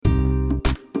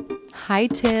Hi,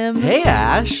 Tim. Hey,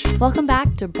 Ash. Welcome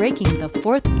back to Breaking the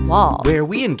Fourth Wall. Where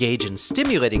we engage in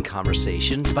stimulating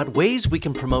conversations about ways we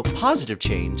can promote positive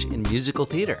change in musical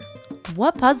theater.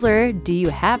 What puzzler do you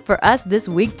have for us this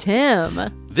week,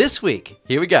 Tim? This week,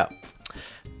 here we go.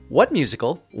 What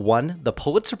musical won the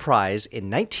Pulitzer Prize in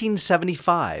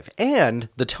 1975 and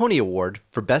the Tony Award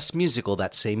for Best Musical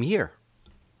that same year?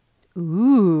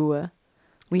 Ooh.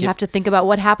 We have to think about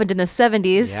what happened in the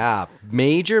 70s. Yeah,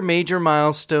 major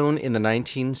milestone in the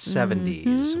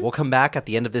 1970s. We'll come back at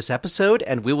the end of this episode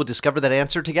and we will discover that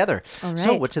answer together. All right.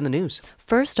 So, what's in the news?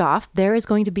 First off, there is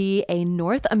going to be a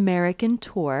North American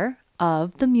tour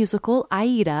of the musical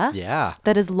Aida. Yeah.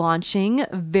 That is launching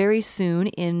very soon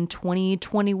in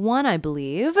 2021, I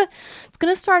believe. It's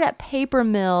going to start at Paper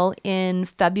Mill in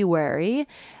February.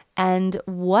 And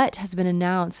what has been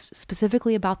announced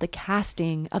specifically about the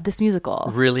casting of this musical?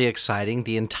 Really exciting.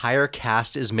 The entire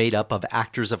cast is made up of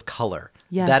actors of color.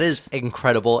 Yes. That is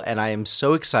incredible, and I am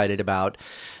so excited about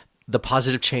the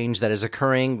positive change that is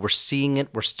occurring. We're seeing it.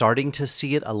 We're starting to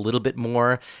see it a little bit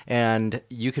more, and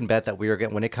you can bet that we are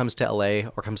going, when it comes to LA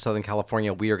or comes to Southern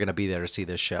California, we are going to be there to see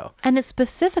this show. And it's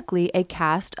specifically a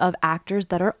cast of actors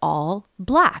that are all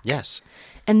Black. Yes.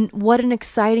 And what an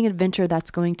exciting adventure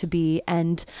that's going to be.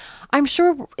 And I'm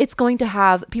sure it's going to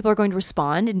have, people are going to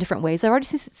respond in different ways. I've already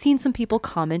seen some people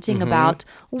commenting about,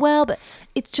 well, but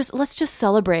it's just, let's just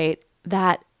celebrate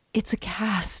that it's a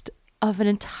cast of an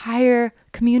entire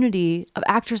community of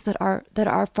actors that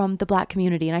are from the Black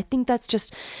community. And I think that's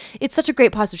just, it's such a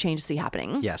great positive change to see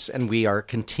happening. Yes, and we are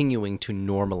continuing to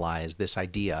normalize this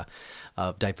idea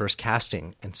of diverse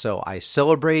casting. And so I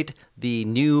celebrate the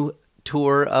new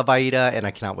tour of Aida, and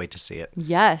I cannot wait to see it.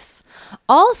 Yes.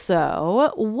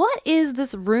 Also, what is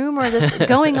this rumor that's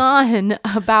going on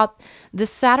about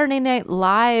this Saturday Night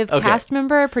Live cast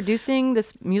member producing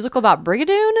this musical about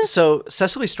Brigadoon? So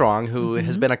Cecily Strong, who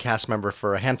has been a cast member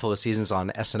for a handful of seasons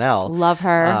on SNL. Love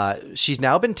her. She's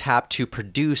now been tapped to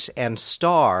produce and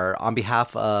star on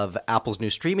behalf of Apple's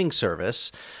new streaming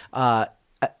service, a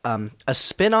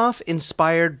spin-off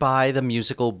inspired by the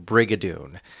musical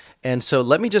Brigadoon. And so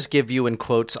let me just give you in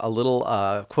quotes a little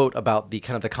quote about the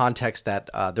kind of the context that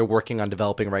they're working on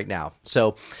developing right now.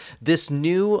 So this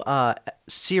new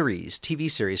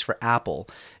TV series for Apple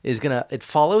it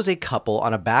follows a couple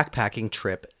on a backpacking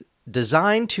trip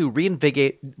designed to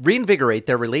reinvigorate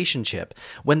their relationship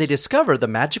when they discover the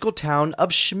magical town of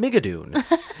Schmigadoon,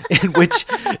 in which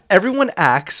everyone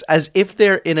acts as if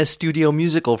they're in a studio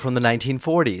musical from the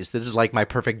 1940s. This is like my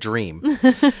perfect dream.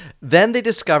 Then they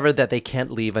discover that they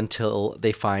can't leave until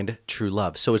they find true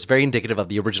love. So it's very indicative of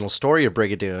the original story of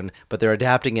Brigadoon, but they're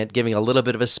adapting it, giving a little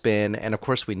bit of a spin. And of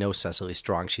course, we know Cecily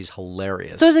Strong. She's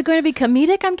hilarious. So is it going to be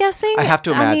comedic, I'm guessing? I have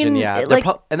to imagine, yeah. Like,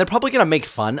 they're probably going to make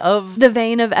fun of the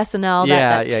vein of SNL,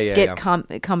 that skit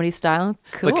yeah. comedy style.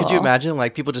 Cool. But could you imagine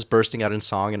like people just bursting out in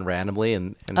song and randomly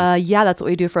and yeah, that's what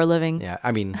we do for a living. yeah,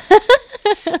 I mean, can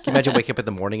you imagine waking up in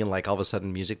the morning and like all of a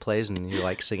sudden music plays and you're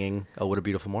like singing "Oh, What a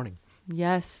Beautiful Morning"?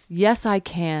 Yes, I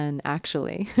can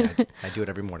actually. Yeah, I do it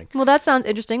every morning. Well, that sounds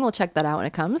interesting. We'll check that out when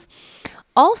it comes.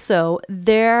 Also,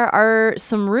 there are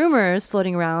some rumors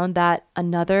floating around that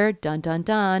another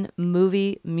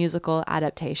movie musical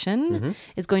adaptation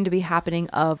is going to be happening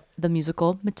of the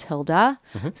musical Matilda.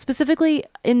 Specifically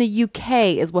in the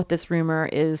UK is what this rumor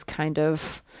is kind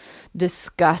of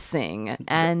discussing.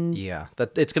 And yeah,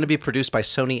 that it's going to be produced by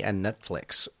Sony and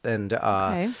Netflix, and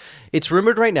it's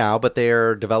rumored right now, but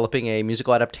they're developing a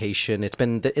musical adaptation. It's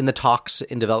been in the talks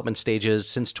in development stages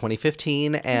since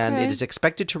 2015, and it is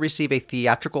expected to receive a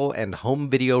theatrical and home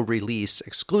video release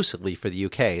exclusively for the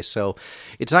UK. So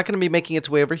it's not going to be making its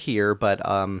way over here, but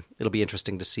it'll be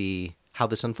interesting to see how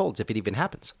this unfolds, if it even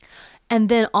happens. And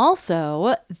then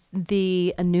also,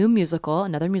 another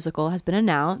musical has been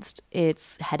announced.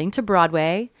 It's heading to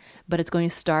Broadway, but it's going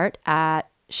to start at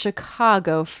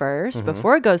Chicago first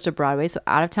before it goes to Broadway. So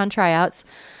out-of-town tryouts.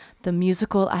 The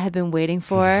musical I have been waiting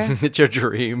for. It's your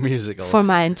dream musical. For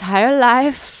my entire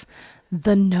life,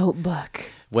 The Notebook.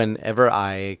 Whenever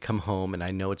I come home and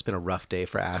I know it's been a rough day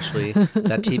for Ashley,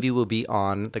 that TV will be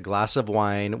on, the glass of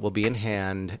wine will be in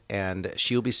hand, and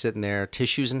she'll be sitting there,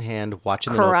 tissues in hand,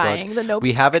 watching Crying, The Notebook.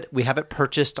 We have it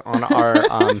purchased on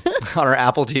our on our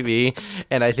Apple TV,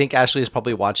 and I think Ashley has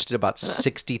probably watched it about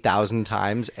 60,000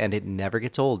 times, and it never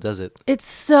gets old, does it? It's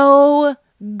so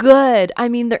good. I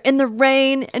mean, they're in the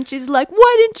rain, and she's like,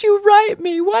 "Why didn't you write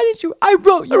me? Why didn't you? I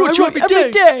wrote you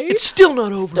every day. It's still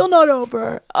not over. Still not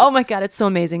over." Oh my God, it's so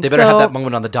amazing. They better have that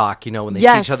moment on the dock, when they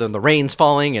see each other and the rain's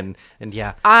falling, and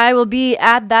yeah. I will be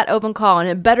at that open call, and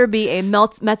it better be a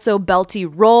mezzo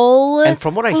belty role. And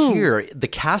from what I hear, the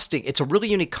casting, it's a really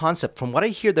unique concept. From what I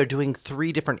hear, they're doing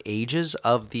 3 different ages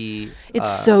of the...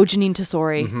 It's so Janine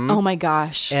Tesori. Oh my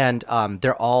gosh. And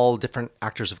they're all different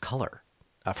actors of color.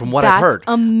 From what I've heard.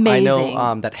 Amazing. I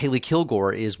know that Haley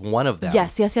Kilgore is one of them.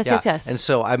 Yes. And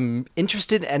so I'm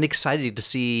interested and excited to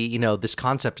see, this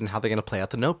concept and how they're going to play out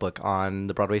The Notebook on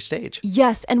the Broadway stage.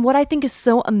 Yes. And what I think is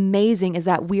so amazing is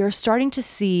that we are starting to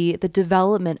see the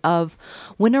development of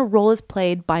when a role is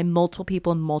played by multiple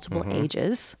people in multiple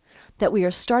ages, that we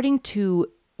are starting to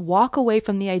walk away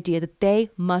from the idea that they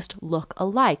must look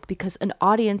alike, because an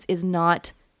audience is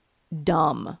not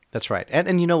dumb. That's right.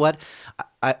 And you know what?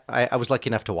 I was lucky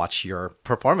enough to watch your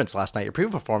performance last night, your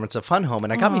pre-performance of Fun Home,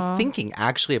 and it got me thinking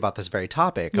actually about this very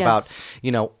topic, about,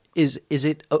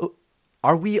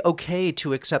 are we okay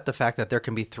to accept the fact that there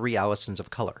can be 3 Allisons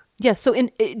of color? Yes. So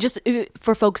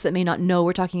for folks that may not know,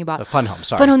 we're talking about Fun Home,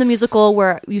 sorry. Fun Home the musical,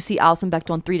 where you see Alison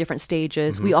Bechdel on 3 different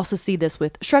stages. We also see this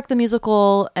with Shrek the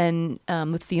musical, and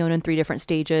with Fiona in 3 different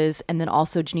stages. And then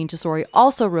also Janine Tesori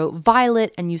also wrote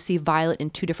Violet, and you see Violet in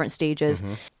 2 different stages.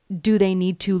 Do they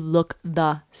need to look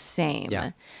the same?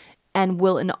 Yeah. And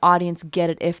will an audience get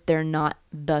it if they're not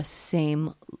the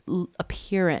same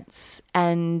appearance?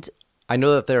 And I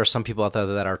know that there are some people out there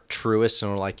that are truists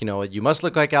and are like, you must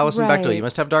look like Alison Bechdel. You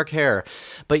must have dark hair.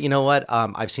 But you know what?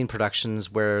 I've seen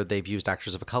productions where they've used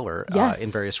actors of color in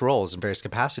various roles, in various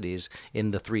capacities,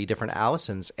 in the 3 different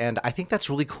Allisons. And I think that's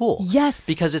really cool. Yes.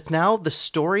 Because it's now the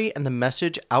story and the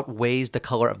message outweighs the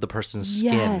color of the person's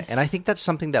skin. Yes. And I think that's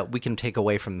something that we can take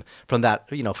away from that,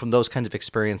 from those kinds of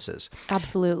experiences.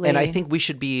 Absolutely. And I think we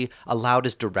should be allowed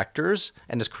as directors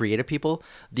and as creative people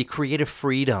the creative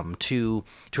freedom to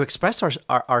express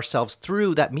ourselves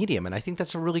through that medium. And I think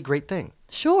that's a really great thing.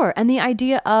 Sure. And the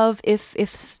idea of if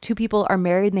 2 people are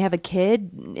married and they have a kid,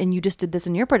 and you just did this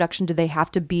in your production, do they have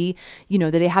to be,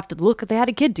 do they have to look like they had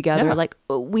a kid together? Yeah. Like,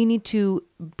 we need to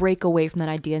break away from that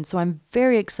idea. And so I'm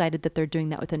very excited that they're doing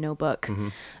that with The Notebook.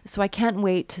 So I can't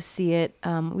wait to see it.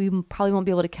 We probably won't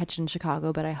be able to catch it in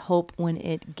Chicago, but I hope when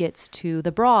it gets to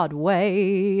the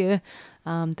Broadway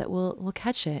that we'll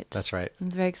catch it. That's right. I'm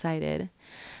very excited.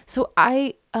 So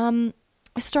I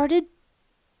started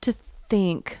to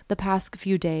think the past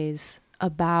few days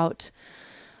about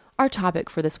our topic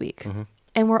for this week.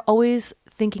 And we're always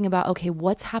thinking about, okay,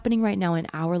 what's happening right now in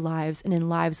our lives and in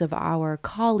lives of our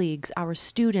colleagues, our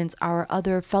students, our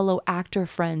other fellow actor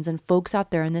friends and folks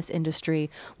out there in this industry.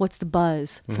 What's the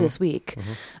buzz for this week?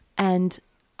 And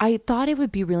I thought it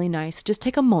would be really nice to just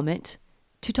take a moment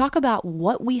to talk about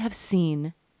what we have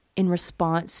seen in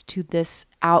response to this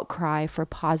outcry for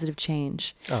positive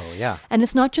change. Oh, yeah. And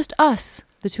it's not just us,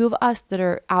 the 2 of us, that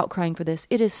are outcrying for this.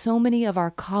 It is so many of our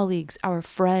colleagues, our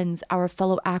friends, our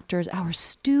fellow actors, our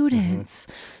students,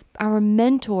 our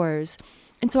mentors.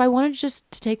 And so I wanted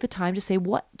just to take the time to say,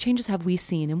 what changes have we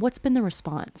seen and what's been the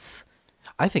response?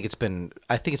 I think it's been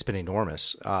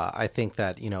enormous. I think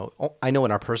that, I know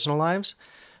in our personal lives,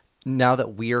 now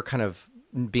that we are kind of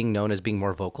being known as being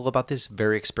more vocal about this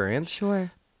very experience.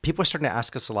 Sure. People are starting to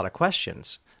ask us a lot of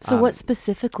questions. So what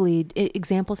specifically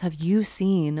examples have you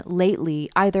seen lately,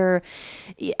 either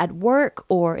at work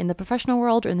or in the professional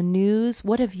world or in the news?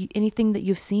 What have you, anything that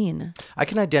you've seen? I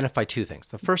can identify 2 things.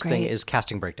 The first thing Great. is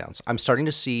casting breakdowns. I'm starting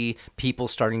to see people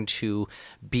starting to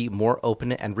be more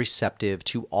open and receptive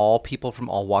to all people from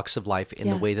all walks of life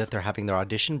in the way that they're having their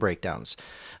audition breakdowns.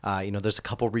 There's a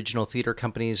couple regional theater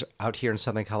companies out here in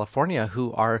Southern California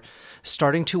who are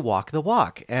starting to walk the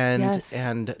walk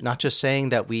and not just saying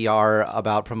that we are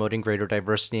about promoting greater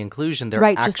diversity and inclusion. They're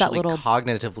actually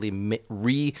cognitively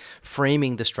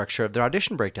reframing the structure of their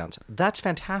audition breakdowns. That's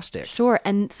fantastic. Sure.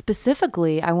 And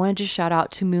specifically, I wanted to shout out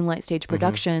to Moonlight Stage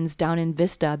Productions down in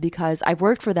Vista, because I've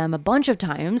worked for them a bunch of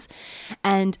times,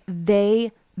 and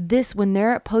when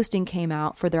their posting came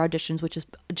out for their auditions, which is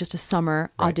just a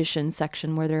summer audition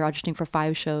section where they're auditioning for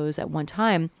 5 shows at one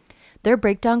time, their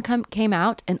breakdown came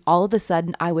out, and all of a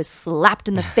sudden I was slapped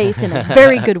in the face in a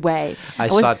very good way. I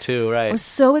saw too, right. I was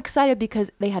so excited because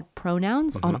they had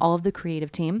pronouns on all of the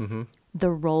creative team.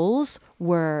 The roles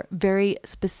were very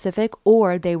specific,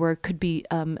 or they could be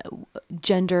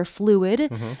gender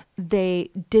fluid. They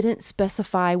didn't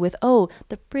specify with,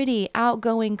 the pretty,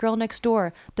 outgoing girl next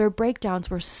door. Their breakdowns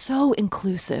were so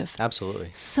inclusive. Absolutely.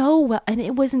 So well. And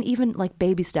it wasn't even like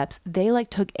baby steps. They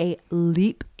took a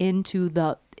leap into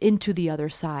the other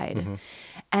side.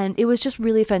 And it was just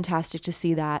really fantastic to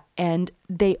see that. And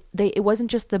it wasn't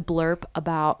just the blurb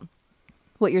about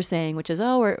what you're saying, which is,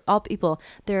 oh, we're all people.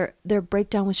 Their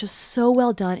breakdown was just so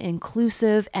well done and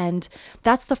inclusive. And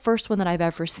that's the first one that I've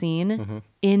ever seen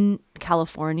in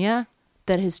California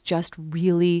that has just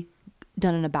really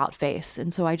done an about face.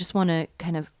 And so I just want to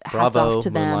kind of hats Bravo, off to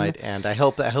them. Moonlight, and I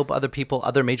hope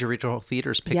other major regional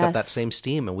theaters pick up that Yes. same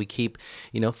steam, and we keep,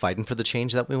 fighting for the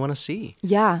change that we want to see.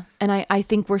 Yeah. And I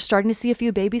think we're starting to see a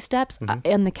few baby steps. Mm-hmm.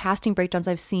 And the casting breakdowns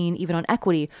I've seen, even on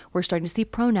equity, we're starting to see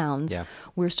pronouns. Yeah.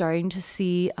 We're starting to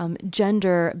see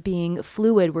gender being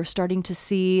fluid. We're starting to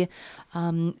see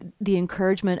the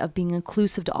encouragement of being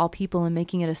inclusive to all people and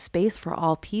making it a space for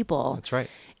all people. That's right.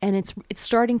 And it's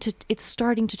starting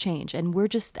to change, and we're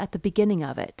just at the beginning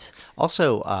of it.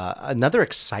 Also, another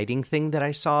exciting thing that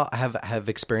I saw have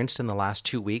experienced in the last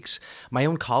 2 weeks, my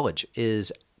own college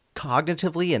is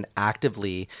cognitively and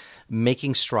actively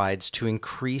making strides to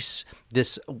increase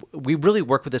this. We really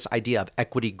work with this idea of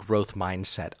equity growth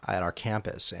mindset at our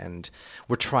campus, and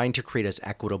we're trying to create as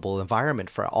equitable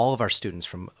environment for all of our students,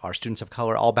 from our students of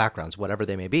color, all backgrounds, whatever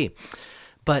they may be.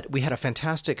 But we had a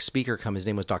fantastic speaker come. His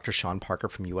name was Dr. Sean Parker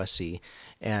from USC,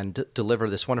 and deliver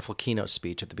this wonderful keynote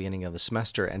speech at the beginning of the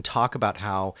semester and talk about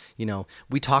how,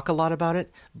 we talk a lot about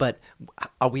it, but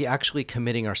are we actually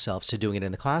committing ourselves to doing it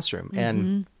in the classroom? Mm-hmm.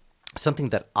 And something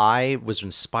that I was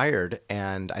inspired,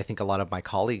 and I think a lot of my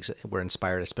colleagues were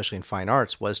inspired, especially in fine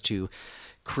arts, was to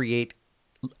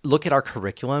look at our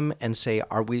curriculum and say,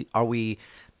 are we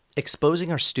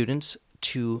exposing our students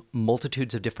to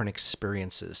multitudes of different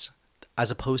experiences, as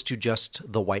opposed to just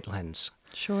the white lens?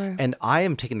 Sure. And I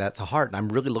am taking that to heart. And I'm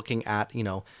really looking at,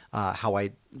 how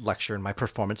I lecture in my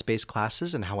performance-based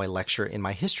classes and how I lecture in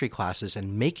my history classes,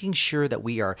 and making sure that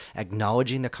we are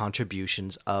acknowledging the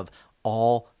contributions of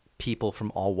all people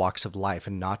from all walks of life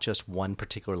and not just one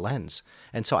particular lens.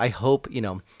 And so I hope, it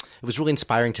was really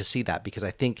inspiring to see that, because I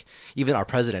think even our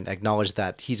president acknowledged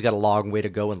that he's got a long way to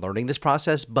go in learning this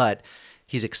process, but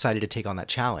he's excited to take on that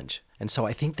challenge. And so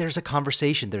I think there's a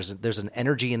conversation, there's an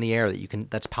energy in the air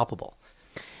that's palpable.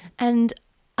 And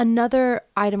another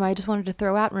item I just wanted to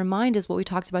throw out and remind is what we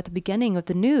talked about at the beginning of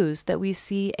the news, that we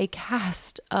see a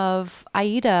cast of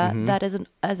Aida that is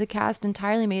a cast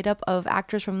entirely made up of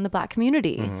actors from the Black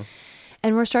community.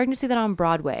 And we're starting to see that on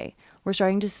Broadway. We're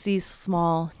starting to see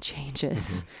small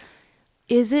changes.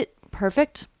 Is it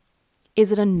perfect?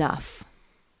 Is it enough?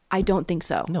 I don't think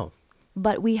so. No.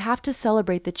 But we have to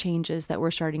celebrate the changes that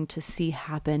we're starting to see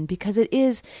happen, because it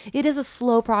is a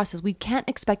slow process. We can't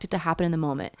expect it to happen in the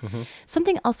moment.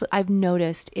 Something else that I've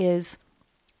noticed is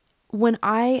when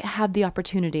I have the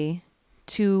opportunity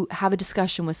to have a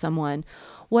discussion with someone,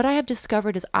 what I have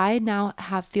discovered is I now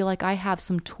feel like I have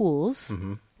some tools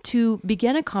to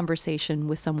begin a conversation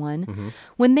with someone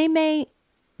when they may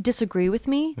disagree with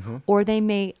me, or I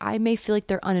may feel like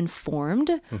they're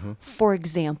uninformed. For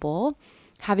example,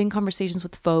 having conversations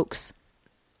with folks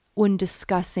when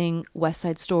discussing West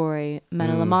Side Story, Men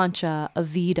of La Mancha,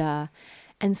 Evita,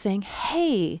 and saying,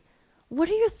 hey, what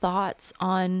are your thoughts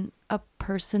on a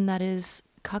person that is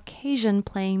Caucasian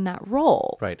playing that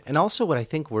role? Right. And also what I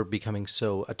think we're becoming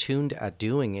so attuned at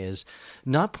doing is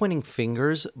not pointing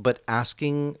fingers, but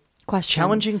asking Questions.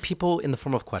 Challenging people in the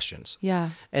form of questions. Yeah.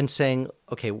 And saying,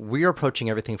 okay, we're approaching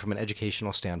everything from an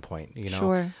educational standpoint,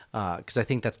 Sure. Because I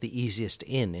think that's the easiest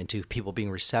into people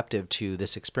being receptive to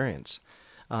this experience.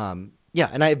 Yeah,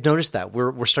 and I've noticed that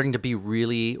we're starting to be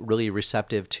really, really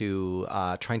receptive to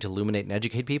trying to illuminate and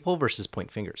educate people versus point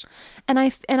fingers. And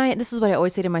I this is what I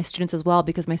always say to my students as well,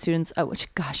 because my students,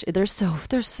 they're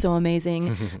so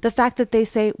amazing. The fact that they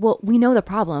say, well, we know the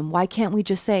problem. Why can't we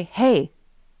just say, hey,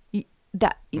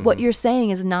 what you're saying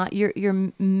is not,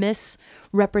 you're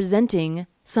misrepresenting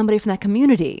somebody from that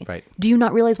community. Right. Do you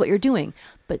not realize what you're doing?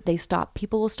 But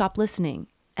people will stop listening.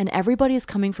 And everybody is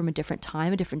coming from a different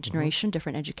time, a different generation,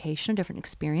 different education, different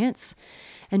experience.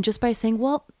 And just by saying,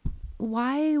 well,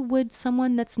 why would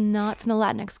someone that's not from the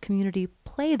Latinx community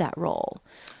play that role?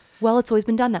 Well, it's always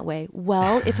been done that way.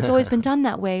 Well, if it's always been done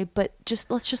that way, but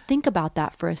let's just think about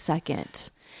that for a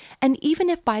second. And even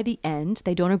if by the end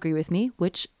they don't agree with me,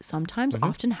 which sometimes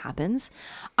often happens,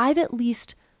 I've at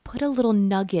least put a little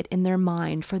nugget in their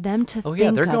mind for them to think of it. Oh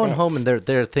yeah, they're going home and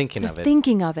they're thinking of it.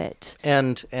 Thinking of it.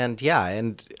 And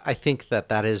I think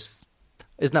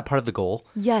isn't that part of the goal?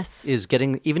 Yes. Is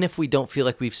getting, even if we don't feel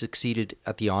like we've succeeded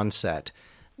at the onset,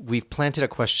 we've planted a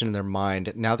question in their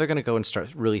mind. Now they're going to go and start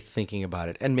really thinking about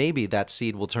it. And maybe that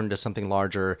seed will turn into something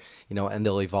larger, and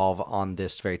they'll evolve on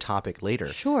this very topic later.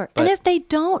 Sure. But, and if they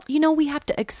don't, we have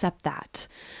to accept that.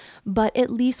 But at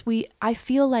least I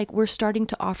feel like we're starting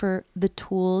to offer the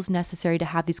tools necessary to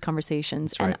have these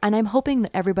conversations. right. And I'm hoping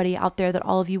that everybody out there, that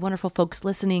all of you wonderful folks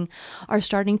listening are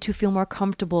starting to feel more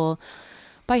comfortable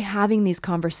by having these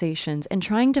conversations and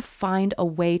trying to find a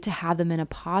way to have them in a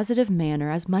positive manner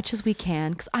as much as we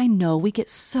can. Because I know we get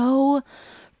so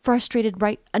frustrated.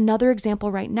 Right. Another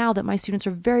example right now that my students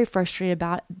are very frustrated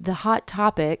about, the hot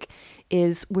topic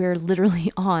is we're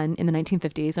literally on in the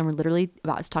 1950s and we're literally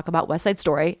about to talk about West Side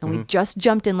Story. And we just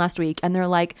jumped in last week and they're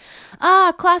like,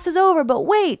 class is over, but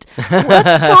wait,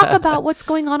 let's talk about what's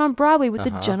going on Broadway with the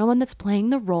gentleman that's playing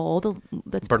the role,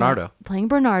 that's Bernardo. playing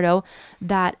Bernardo,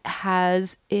 that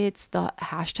it's the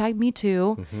hashtag Me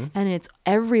Too, and it's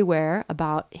everywhere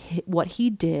about what he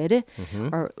did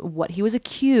or what he was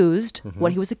accused, That's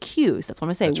what I'm going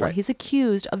to say, That's what right. he's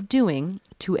accused of doing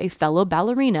to a fellow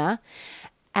ballerina,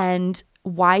 and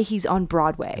why he's on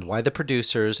Broadway. And why the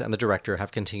producers and the director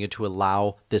have continued to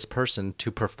allow this person to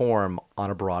perform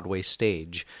on a Broadway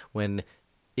stage when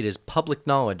it is public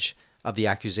knowledge of the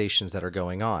accusations that are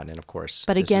going on. And of course,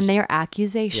 But again, they are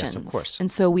accusations. Yes, of course.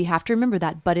 And so we have to remember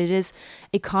that. But it is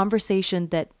a conversation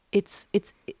that it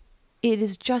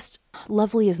is just,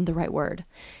 lovely isn't the right word.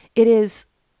 It is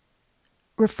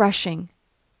refreshing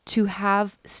to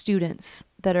have students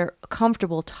that are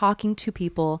comfortable talking to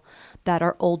people that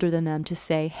are older than them to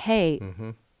say, hey,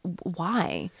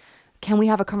 why? Can we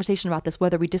have a conversation about this,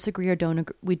 whether we disagree or don't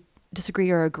agree? We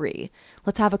disagree or agree.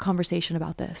 Let's have a conversation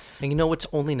about this. And you know, it's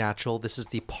only natural. This is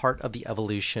the part of the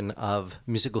evolution of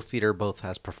musical theater, both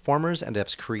as performers and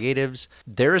as creatives.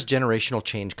 There is generational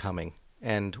change coming.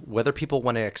 And whether people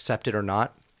want to accept it or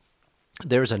not,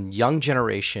 there's a young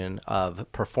generation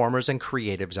of performers and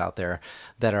creatives out there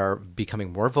that are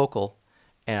becoming more vocal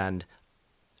and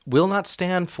will not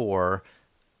stand for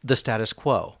the status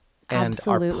quo and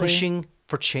Absolutely. are pushing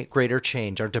for greater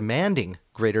change, are demanding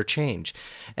greater change.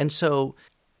 And so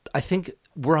I think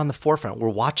we're on the forefront. We're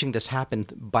watching this happen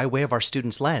by way of our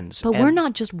students' lens. But And we're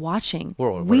not just watching.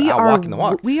 We're out walking the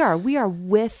walk. We are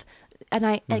with,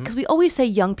 because we always say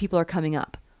young people are coming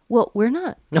up. Well, we're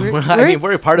not.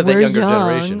 We're part of that younger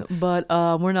generation. But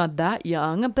we're not that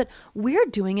young. But we're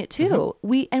doing it too.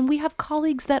 We have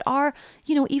colleagues that are,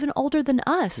 even older than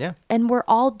us. Yeah. And we're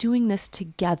all doing this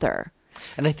together.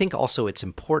 And I think also it's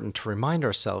important to remind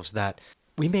ourselves that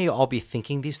we may all be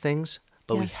thinking these things,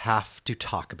 but we have to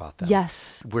talk about them.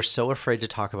 Yes. We're so afraid to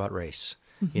talk about race.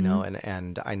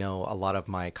 And I know a lot of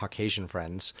my Caucasian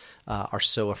friends are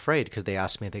so afraid because they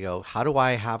ask me, they go, how do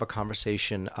I have a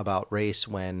conversation about race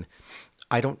when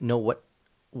I don't know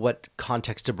what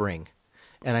context to bring?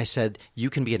 And I said, you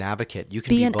can be an advocate. You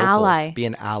can be an vocal. ally. Be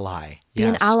an ally. Be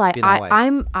an ally.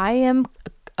 I am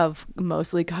of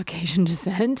mostly Caucasian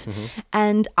descent,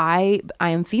 and I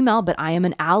am female, but I am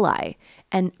an ally.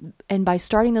 And by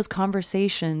starting those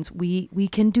conversations, we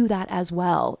can do that as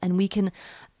well, and we can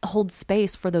hold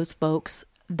space for those folks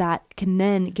that can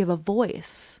then give a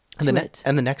voice to it.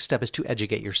 And the next step is to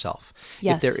educate yourself.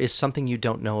 Yes. If there is something you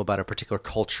don't know about a particular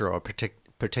culture or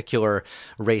particular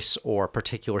race or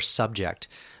particular subject,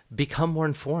 become more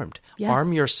informed. Yes.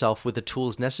 Arm yourself with the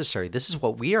tools necessary. This is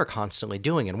what we are constantly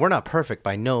doing, and we're not perfect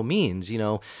by no means.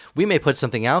 We may put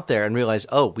something out there and realize,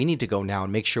 we need to go now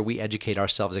and make sure we educate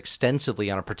ourselves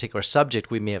extensively on a particular subject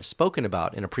we may have spoken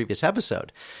about in a previous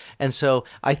episode. And so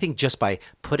I think just by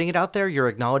putting it out there, you're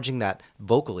acknowledging that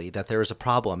vocally that there is a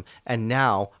problem, and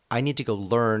now I need to go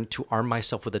learn to arm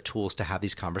myself with the tools to have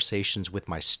these conversations with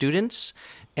my students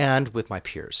and with my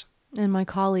peers. And my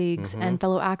colleagues and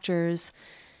fellow actors.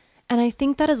 And I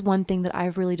think that is one thing that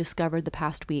I've really discovered the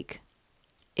past week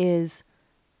is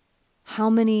how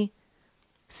many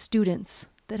students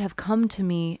that have come to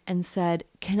me and said,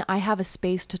 can I have a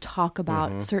space to talk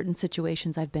about certain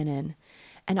situations I've been in?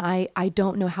 And I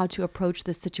don't know how to approach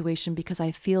this situation because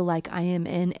I feel like I am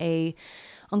in a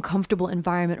uncomfortable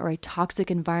environment or a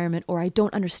toxic environment, or I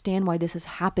don't understand why this is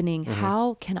happening.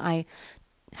 How can I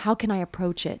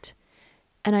approach it?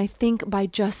 And I think by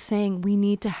just saying we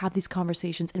need to have these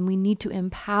conversations and we need to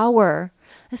empower,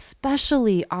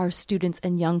 especially our students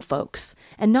and young folks,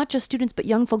 and not just students, but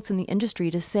young folks in the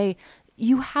industry, to say,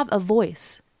 you have a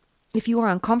voice. If you are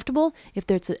uncomfortable,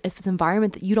 if it's an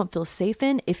environment that you don't feel safe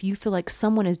in, if you feel like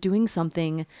someone is doing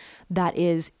something that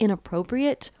is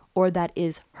inappropriate or that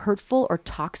is hurtful or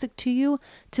toxic to you,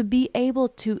 to be able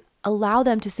to allow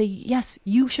them to say, yes,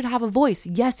 you should have a voice.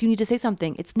 Yes, you need to say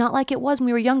something. It's not like it was when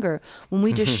we were younger, when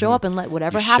we just show up and let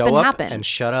whatever happen, happen. And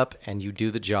shut up and you do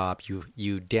the job.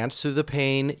 You dance through the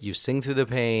pain. You sing through the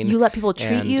pain. You let people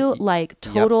treat you like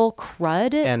total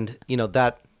crud. And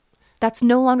that's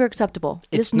no longer acceptable.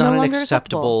 It's not an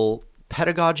acceptable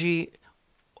pedagogy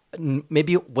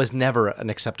maybe it was never an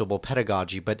acceptable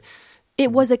pedagogy, but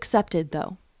It was accepted,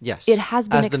 though. yes, It has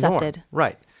been as the norm. accepted.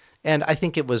 Right. And I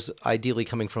think it was ideally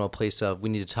coming from a place of we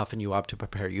need to toughen you up to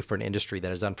prepare you for an industry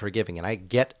that is unforgiving. And I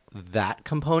get that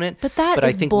component. But that I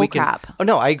is think we can, bullcrap. Oh,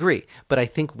 no, I agree. But I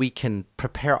think we can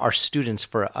prepare our students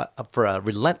for a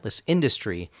relentless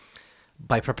industry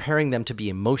by preparing them to be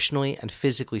emotionally and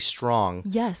physically strong.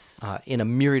 Yes. In a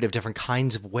myriad of different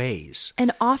kinds of ways.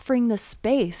 And offering the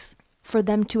space for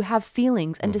them to have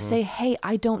feelings and to say, hey,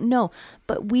 I don't know.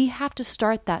 But we have to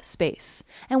start that space.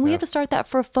 And we have to start that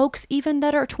for folks even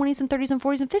that are 20s and 30s and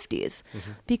 40s and 50s.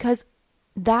 Because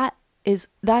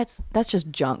that's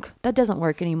just junk. That doesn't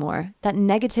work anymore. That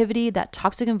negativity, that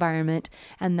toxic environment,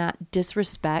 and that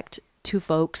disrespect to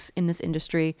folks in this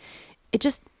industry, it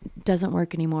just doesn't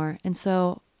work anymore. And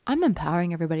so I'm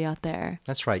empowering everybody out there.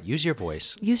 That's right. Use your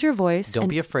voice. Use your voice. Don't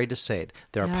be afraid to say it.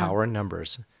 There are Yeah. power in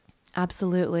numbers.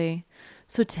 Absolutely.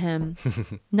 So Tim,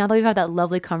 now that we've had that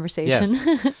lovely conversation,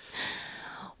 Yes.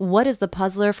 what is the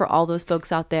puzzler for all those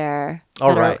folks out there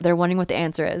All that right. they're wondering what the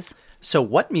answer is? So,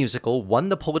 what musical won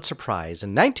the Pulitzer Prize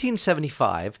in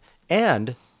 1975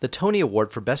 and the Tony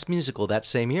Award for Best Musical that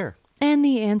same year? And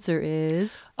the answer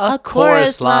is A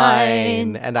Chorus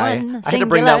Line. And I had to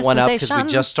bring that one up because we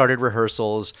just started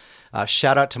rehearsals.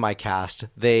 Shout out to my cast.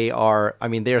 They are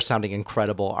sounding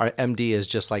incredible. Our MD is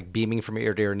just like beaming from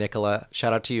ear to ear. Nicola,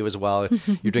 shout out to you as well.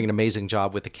 You're doing an amazing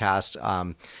job with the cast.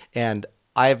 And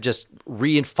I have just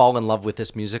fallen in love with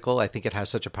this musical. I think it has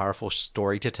such a powerful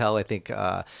story to tell. I think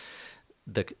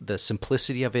the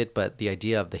simplicity of it, but the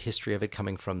idea of the history of it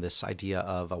coming from this idea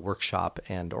of a workshop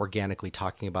and organically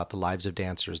talking about the lives of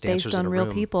dancers based in on a real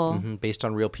room. people. Based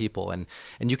on real people. And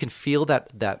you can feel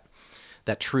that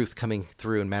truth coming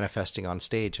through and manifesting on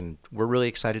stage. And we're really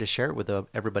excited to share it with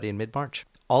everybody in mid-March.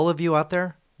 All of you out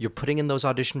there, you're putting in those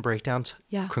audition breakdowns.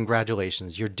 Yeah.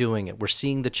 Congratulations. You're doing it. We're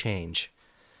seeing the change.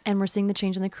 And we're seeing the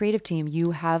change in the creative team.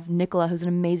 You have Nicola, who's an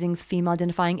amazing female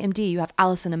identifying MD. You have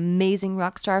Allison, amazing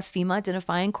rock star female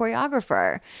identifying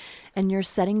choreographer. And you're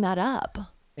setting that up.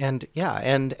 And yeah,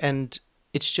 and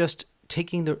it's just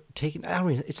taking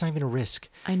it's not even a risk.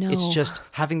 I know. It's just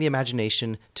having the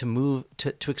imagination to move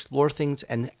to explore things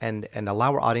and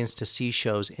allow our audience to see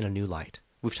shows in a new light.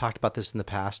 We've talked about this in the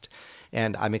past,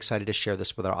 and I'm excited to share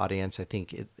this with our audience. I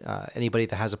think anybody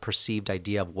that has a perceived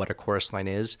idea of what a chorus line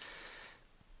is,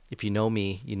 if you know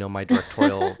me, you know my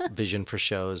directorial vision for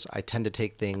shows. I tend to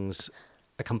take things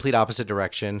a complete opposite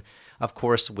direction, of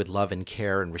course, with love and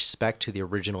care and respect to the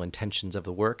original intentions of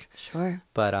the work. Sure.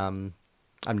 But I'm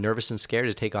nervous and scared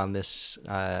to take on this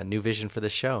new vision for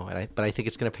this show, but I think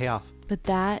it's going to pay off. But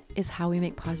that is how we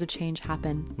make positive change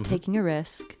happen. Taking a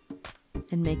risk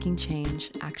and making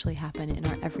change actually happen in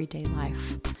our everyday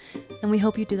life. And we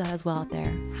hope you do that as well out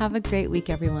there. Have a great week,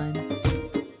 everyone.